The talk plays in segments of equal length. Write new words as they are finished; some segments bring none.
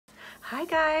Hi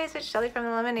guys, it's Shelly from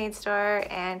the Lemonade Store,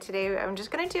 and today I'm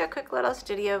just going to do a quick little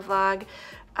studio vlog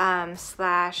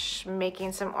slash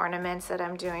making some ornaments that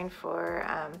I'm doing for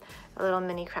a little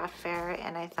mini craft fair,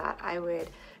 and I thought I would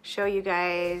show you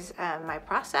guys my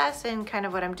process and kind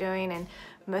of what I'm doing, and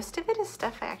most of it is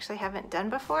stuff I actually haven't done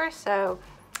before, so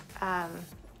I'm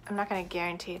not going to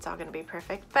guarantee it's all going to be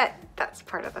perfect, but that's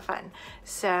part of the fun.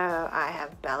 So I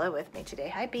have Bella with me today.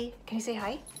 Hi B, can you say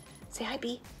hi? Say hi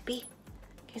B, B.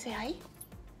 Can you say hi?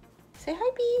 Say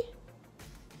hi, Bee.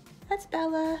 That's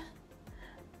Bella.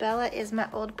 Bella is my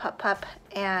old pup,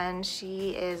 and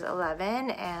she is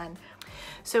 11, and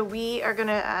so we are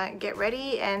gonna get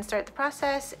ready and start the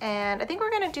process, and I think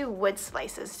we're gonna do wood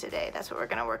slices today. That's what we're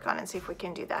gonna work on and see if we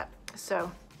can do that. So,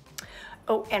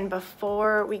 oh, and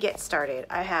before we get started,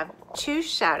 I have 2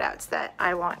 shout outs that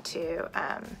I want to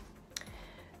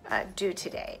do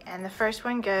today. And the first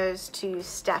one goes to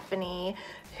Stephanie,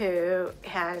 who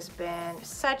has been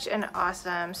such an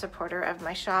awesome supporter of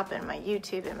my shop and my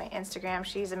YouTube and my Instagram.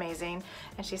 She's amazing,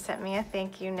 and she sent me a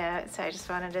thank you note, so I just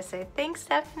wanted to say thanks,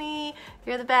 Stephanie,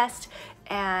 you're the best,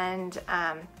 and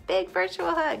big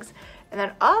virtual hugs. And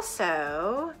then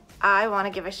also I want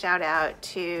to give a shout out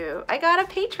to, I got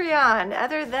a Patreon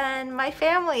other than my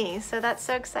family, so that's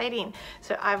so exciting.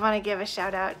 So I want to give a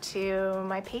shout out to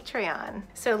my Patreon.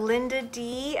 So Linda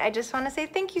D, I just want to say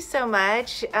thank you so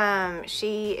much.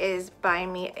 She is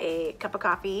buying me a cup of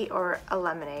coffee, or a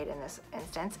lemonade in this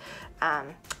instance,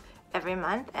 every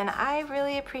month, and I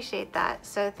really appreciate that.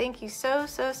 So thank you so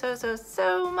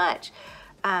much.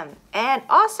 And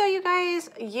also, you guys,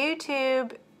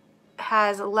 YouTube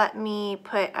has let me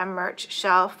put a merch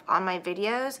shelf on my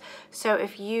videos, so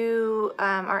if you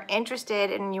are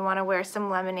interested and you want to wear some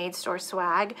Lemonade Store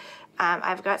swag,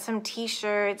 I've got some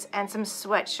t-shirts and some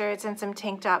sweatshirts and some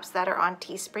tank tops that are on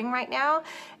Teespring right now,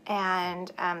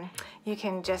 and you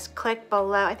can just click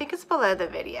below, I think it's below the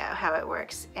video how it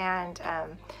works, and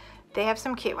they have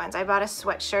some cute ones. I bought a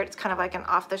sweatshirt. It's kind of like an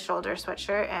off-the-shoulder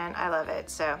sweatshirt, and I love it.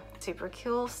 So super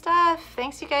cool stuff.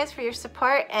 Thanks you guys for your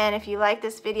support, and if you like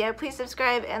this video, please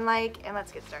subscribe and like, and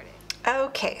let's get started.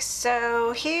 Okay,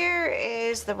 so here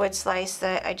is the wood slice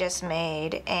that I just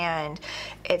made, and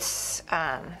it's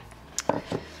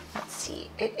let's see,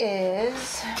 it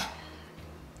is,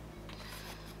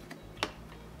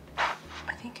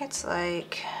 I think it's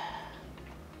like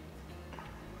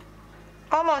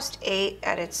almost 8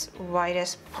 at its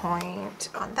widest point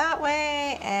on that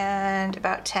way, and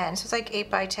about 10, so it's like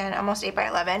 8 by 10, almost 8 by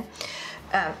 11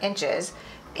 inches,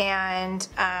 and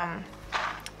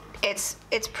it's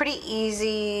pretty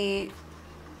easy.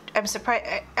 I'm surprised.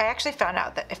 I actually found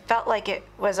out that it felt like it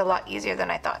was a lot easier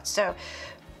than I thought. So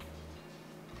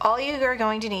all you are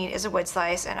going to need is a wood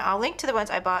slice, and I'll link to the ones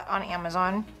I bought on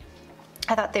Amazon.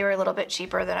 I thought they were a little bit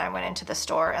cheaper than I went into the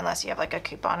store, unless you have like a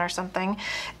coupon or something.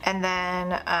 And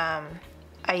then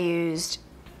I used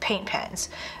paint pens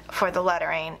for the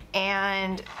lettering,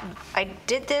 and I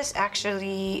did this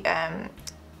actually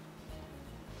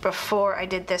before I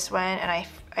did this one, and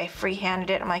I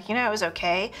freehanded it. I'm like, you know, it was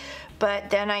okay,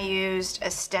 but then I used a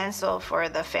stencil for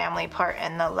the family part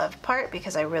and the love part,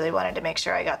 because I really wanted to make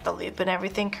sure I got the loop and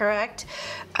everything correct.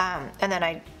 And then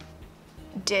I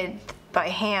did by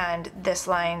hand this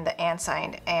line, the and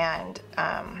sign, and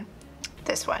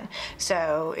this one,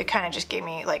 so it kind of just gave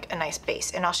me like a nice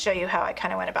base, and I'll show you how I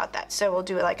kind of went about that. So we'll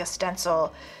do it like a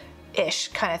stencil ish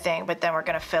kind of thing, but then we're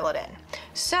gonna fill it in.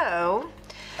 So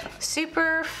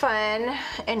super fun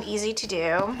and easy to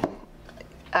do.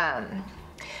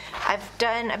 I've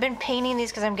been painting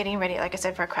these because I'm getting ready, like I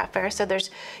said, for a craft fair. So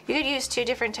you could use 2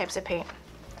 different types of paint.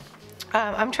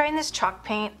 I'm trying this chalk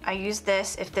paint. I use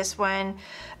this. If this one,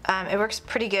 it works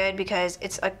pretty good because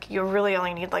it's like you really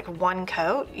only need like 1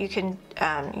 coat. You can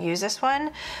use this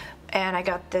one, and I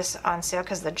got this on sale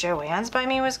because the Joann's by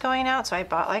me was going out, so I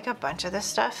bought like a bunch of this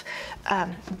stuff.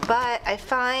 But I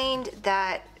find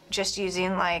that just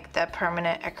using like the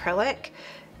permanent acrylic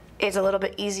is a little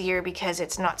bit easier because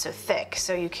it's not so thick,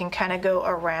 so you can kind of go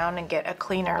around and get a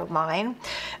cleaner line.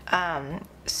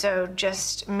 So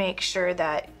just make sure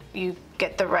that you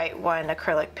get the right one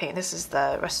acrylic paint. This is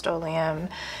the Rust-Oleum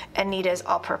Anita's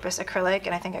all-purpose acrylic,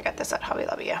 and I think I got this at Hobby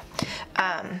Lobby.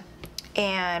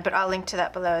 But I'll link to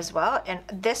that below as well. And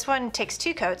this one takes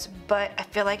 2 coats, but I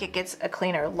feel like it gets a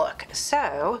cleaner look.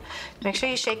 So make sure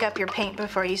you shake up your paint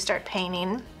before you start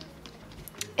painting.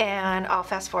 And I'll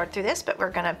fast forward through this, but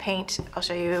we're gonna paint. I'll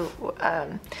show you.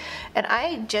 And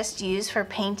I just use for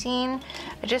painting,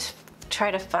 I just try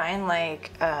to find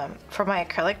like, for my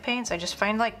acrylic paints, I just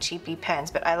find like cheapy pens,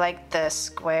 but I like the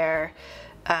square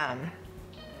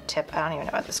tip. I don't even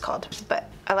know what this is called,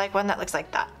 but I like one that looks like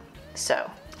that.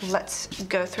 So let's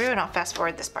go through and I'll fast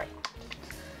forward this part.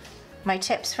 My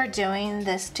tips for doing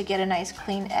this to get a nice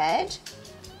clean edge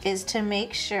is to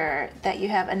make sure that you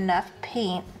have enough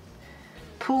paint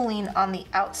pooling on the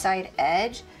outside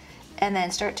edge and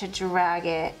then start to drag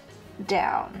it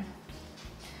down.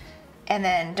 And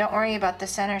then don't worry about the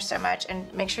center so much,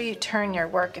 and make sure you turn your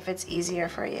work if it's easier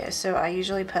for you. So I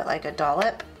usually put like a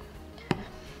dollop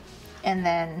and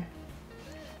then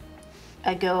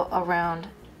I go around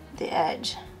the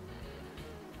edge.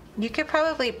 You could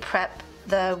probably prep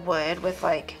the wood with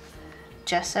like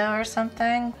gesso or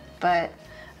something, but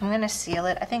I'm gonna seal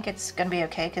it. I think it's gonna be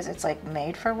okay because it's like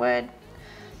made for wood.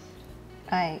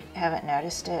 I haven't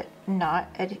noticed it not,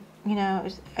 you know,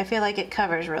 I feel like it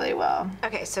covers really well.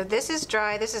 Okay, so this is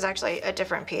dry. This is actually a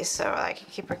different piece, so I can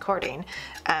keep recording,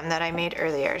 that I made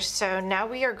earlier. So now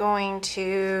we are going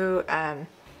to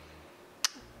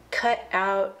cut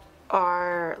out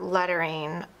our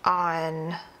lettering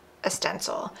on a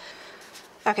stencil.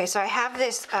 Okay, so I have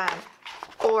this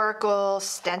Oracle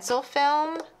stencil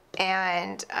film,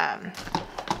 and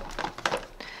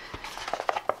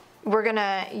we're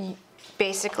gonna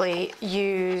basically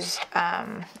use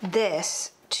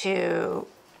this to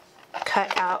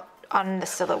cut out on the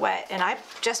silhouette. And I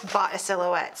just bought a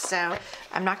silhouette, so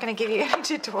I'm not gonna give you any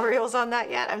tutorials on that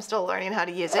yet. I'm still learning how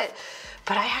to use it,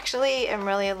 but I actually am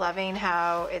really loving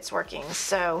how it's working.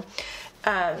 So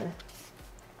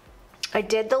I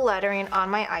did the lettering on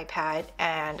my iPad,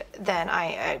 and then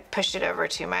I pushed it over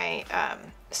to my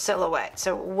silhouette.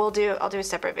 So I'll do a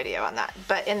separate video on that.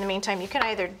 But in the meantime, you can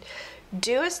either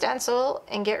do a stencil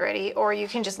and get ready, or you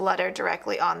can just letter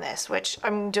directly on this, which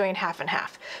I'm doing half and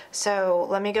half. So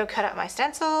let me go cut up my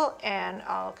stencil and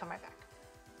I'll come right back.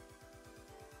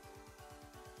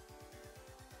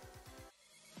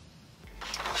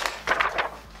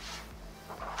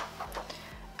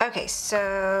 Okay,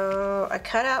 so I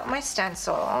cut out my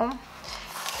stencil,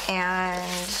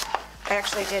 and I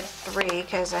actually did 3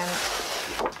 because I'm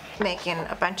making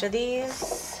a bunch of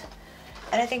these.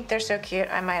 And I think they're so cute.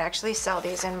 I might actually sell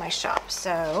these in my shop.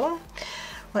 So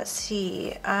let's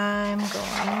see. I'm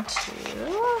going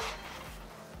to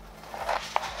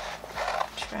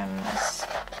trim this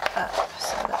up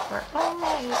so that we're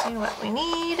only using what we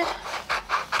need.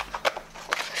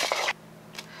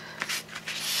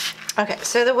 Okay,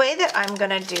 so the way that I'm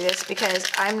gonna do this, because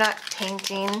I'm not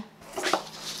painting,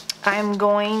 I'm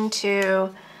going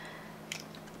to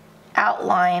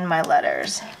outline my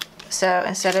letters. So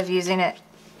instead of using it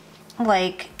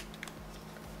like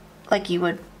you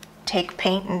would take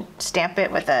paint and stamp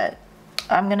it with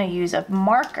I'm gonna use a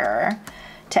marker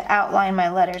to outline my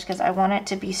letters, because I want it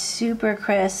to be super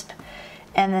crisp.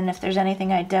 And then if there's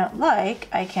anything I don't like,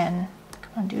 I can,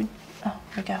 come on dude, oh,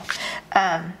 there we go.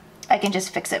 I can just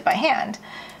fix it by hand.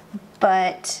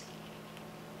 But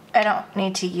I don't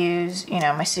need to use, you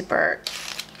know, my super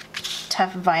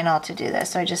tough vinyl to do this.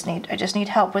 So I just need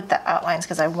help with the outlines,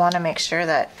 because I want to make sure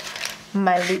that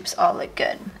my loops all look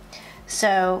good.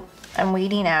 So I'm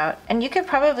weeding out, and you could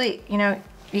probably, you know,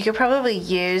 you could probably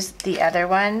use the other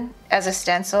one as a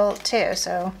stencil too.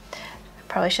 So I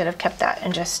probably should have kept that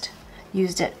and just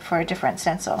used it for a different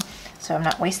stencil, so I'm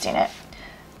not wasting it.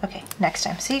 Okay, next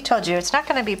time. See, told you, it's not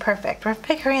going to be perfect. We're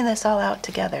figuring this all out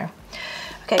together.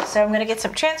 Okay, so I'm going to get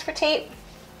some transfer tape,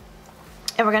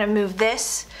 and we're going to move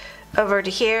this over to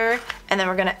here, and then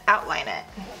we're going to outline it.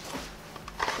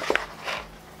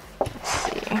 Let's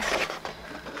see.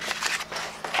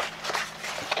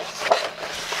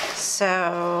 So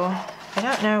I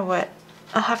don't know what,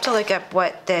 I'll have to look up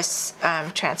what this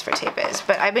transfer tape is,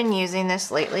 but I've been using this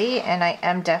lately, and I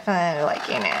am definitely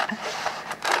liking it.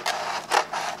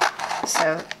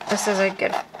 So this is a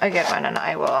good one, and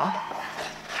I will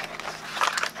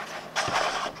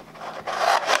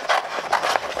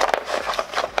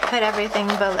put everything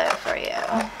below for you.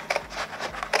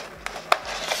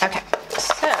 Okay,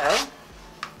 so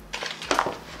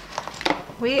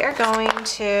we are going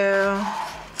to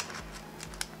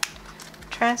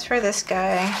transfer this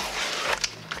guy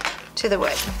to the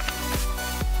wood.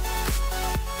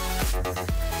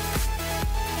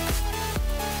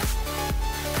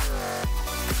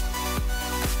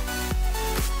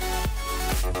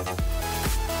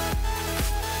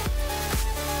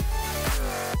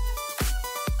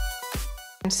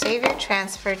 Save your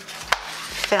transfer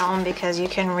film, because you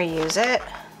can reuse it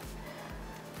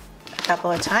a couple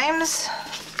of times.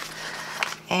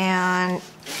 And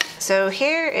so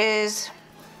here is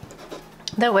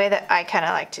the way that I kind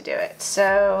of like to do it.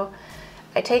 So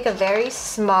I take a very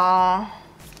small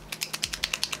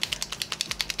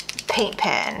paint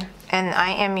pen, and I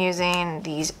am using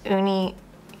these Uni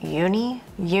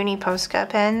Posca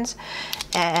pens,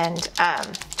 And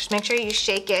just make sure you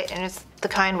shake it, and it's the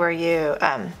kind where you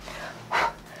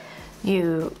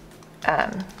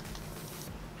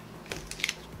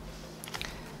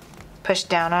push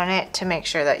down on it to make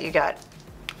sure that you got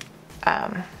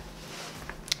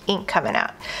ink coming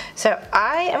out. So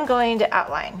I am going to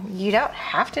outline. You don't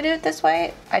have to do it this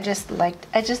way. I just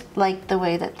like the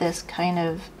way that this kind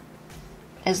of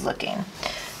is looking.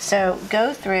 So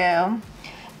go through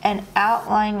and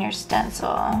outline your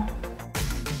stencil.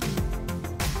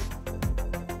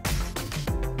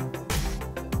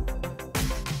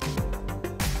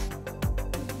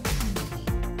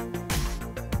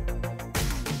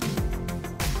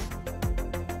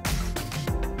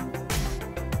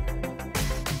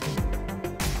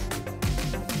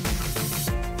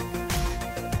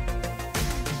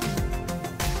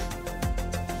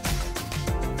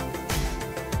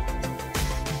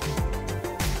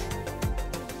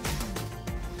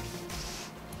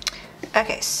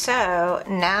 Okay, so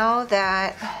now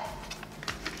that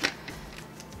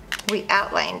we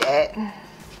outlined it,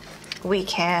 we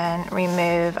can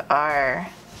remove our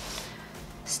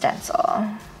stencil.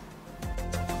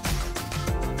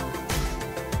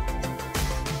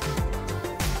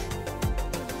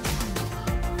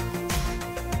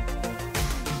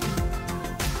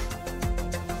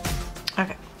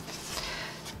 Okay,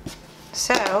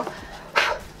 so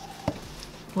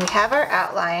we have our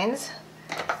outlines.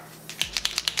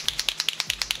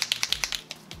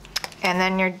 And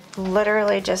then you're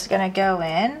literally just gonna go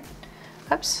in,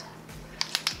 oops.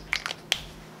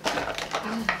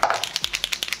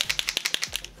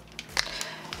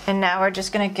 And now we're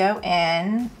just gonna go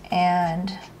in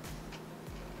and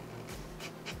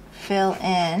fill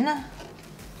in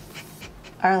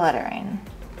our lettering.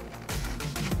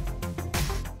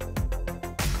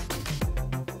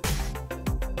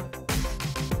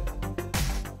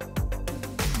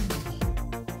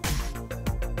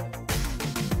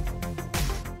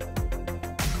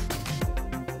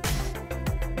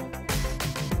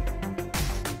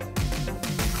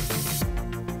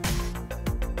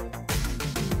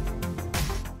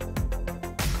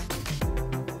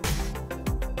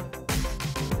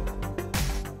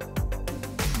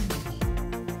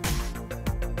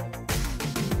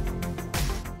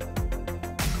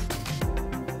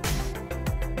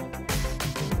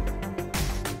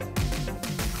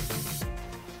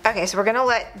 Okay, so we're gonna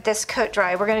let this coat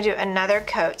dry. We're gonna do another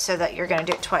coat so that you're gonna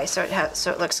do it twice so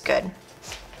it looks good.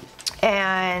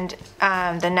 And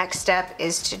the next step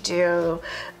is to do,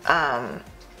 I'm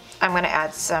gonna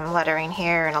add some lettering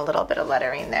here and a little bit of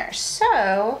lettering there.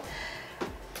 So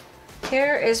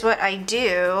here is what I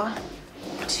do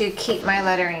to keep my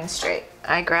lettering straight.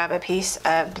 I grab a piece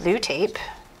of blue tape.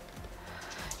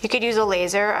 You could use a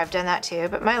laser, I've done that too,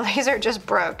 but my laser just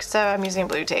broke, so I'm using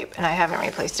blue tape and I haven't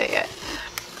replaced it yet.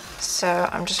 So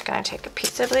I'm just gonna take a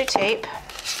piece of blue tape,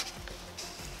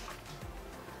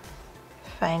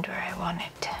 find where I want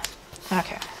it.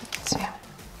 Okay, let's see.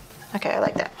 Okay, I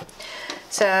like that.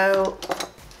 So,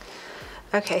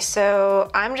 okay,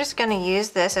 so I'm just gonna use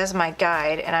this as my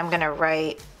guide and I'm gonna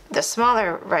write the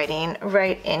smaller writing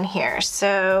right in here.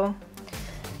 So,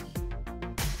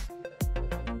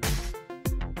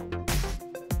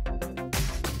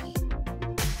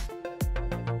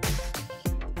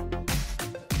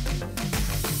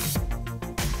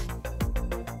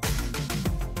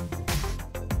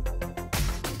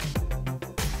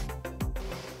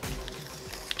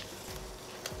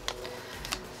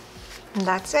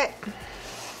 that's it.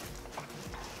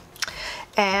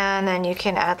 And then you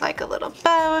can add like a little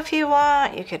bow if you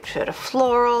want. You could put a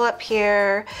floral up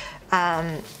here.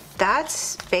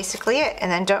 That's basically it.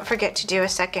 And then don't forget to do a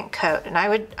second coat. And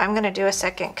I'm gonna do a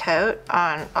second coat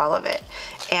on all of it.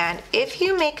 And if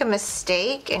you make a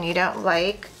mistake and you don't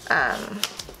like,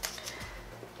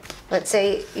 let's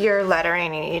say you're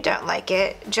lettering and you don't like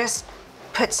it, just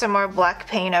put some more black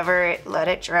paint over it, let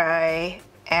it dry,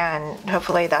 and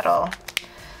hopefully that'll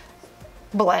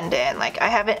blend in. Like I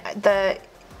haven't,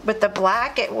 with the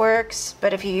black it works,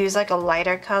 but if you use like a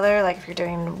lighter color, like if you're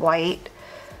doing white,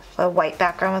 a white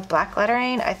background with black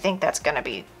lettering, I think that's gonna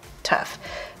be tough.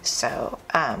 So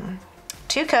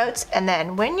 2 coats, and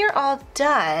then when you're all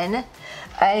done,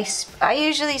 I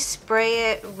usually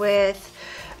spray it with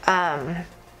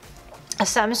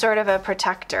some sort of a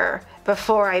protector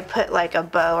before I put like a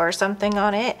bow or something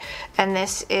on it. And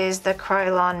this is the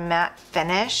Krylon Matte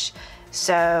Finish.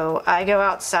 So I go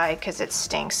outside because it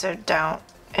stinks, so don't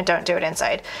do it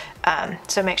inside.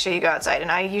 So make sure you go outside.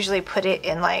 And I usually put it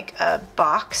in like a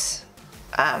box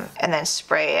and then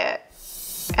spray it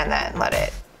and then let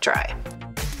it dry.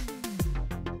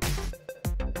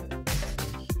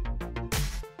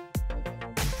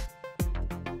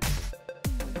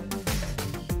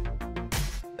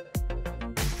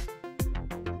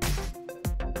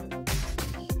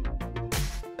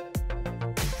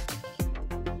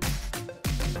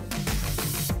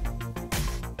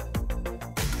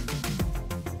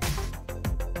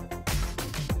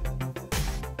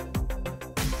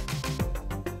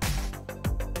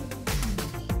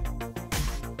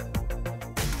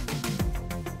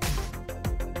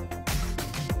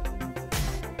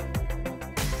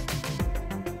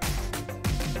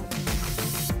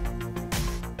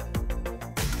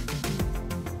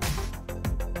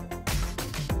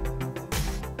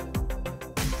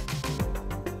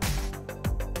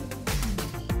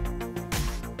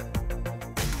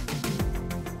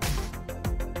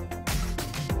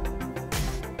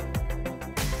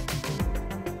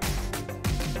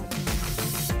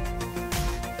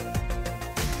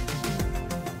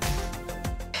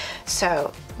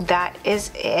 So that is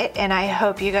it, and I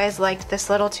hope you guys liked this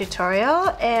little tutorial,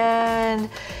 and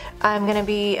I'm gonna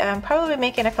be probably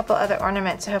making a couple other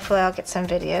ornaments, so hopefully I'll get some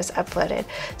videos uploaded.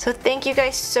 So thank you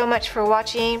guys so much for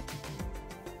watching.